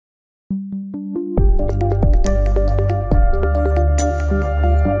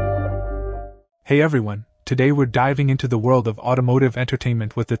Hey everyone, today we're diving into the world of automotive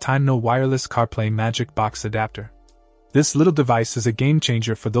entertainment with the TIMEKNOW wireless CarPlay Magic Box adapter. This little device is a game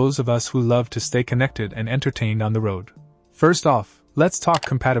changer for those of us who love to stay connected and entertained on the road. First off, let's talk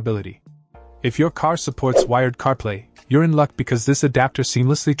compatibility. If your car supports wired CarPlay, you're in luck because this adapter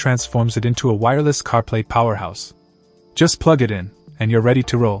seamlessly transforms it into a wireless CarPlay powerhouse. Just plug it in, and you're ready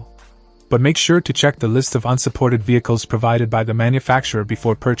to roll. But make sure to check the list of unsupported vehicles provided by the manufacturer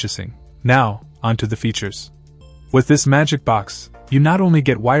before purchasing. Now, onto the features. With this Magic Box, you not only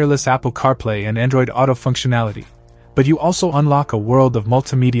get wireless Apple CarPlay and Android Auto functionality, but you also unlock a world of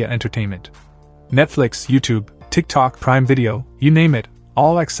multimedia entertainment. Netflix, YouTube, TikTok, Prime Video, you name it,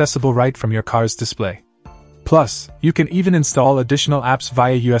 all accessible right from your car's display. Plus, you can even install additional apps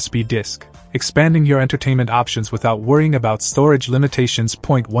via USB disk, expanding your entertainment options without worrying about storage limitations.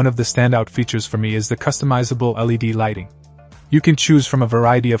 One of the standout features for me is the customizable LED lighting. You can choose from a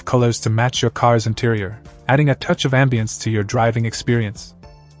variety of colors to match your car's interior, adding a touch of ambience to your driving experience.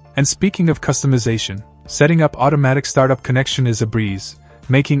 And speaking of customization, setting up automatic startup connection is a breeze,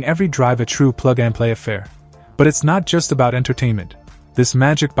 making every drive a true plug-and-play affair. But it's not just about entertainment. This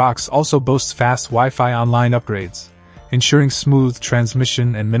Magic Box also boasts fast Wi-Fi online upgrades, ensuring smooth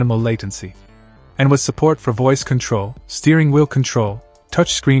transmission and minimal latency. And with support for voice control, steering wheel control,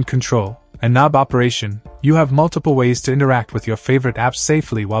 touchscreen control, and knob operation, you have multiple ways to interact with your favorite apps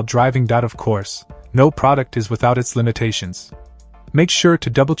safely while driving. Of course, no product is without its limitations. Make sure to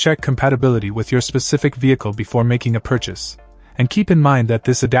double-check compatibility with your specific vehicle before making a purchase. And keep in mind that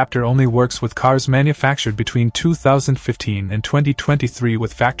this adapter only works with cars manufactured between 2015 and 2023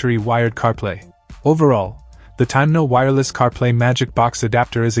 with factory wired CarPlay. Overall, the TIMEKNOW wireless CarPlay Magic Box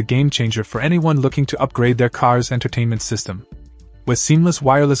adapter is a game-changer for anyone looking to upgrade their car's entertainment system. With seamless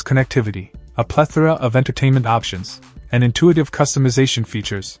wireless connectivity, a plethora of entertainment options, and intuitive customization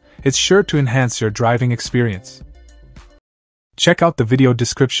features, it's sure to enhance your driving experience. Check out the video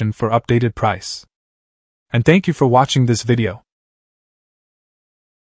description for updated price. And thank you for watching this video.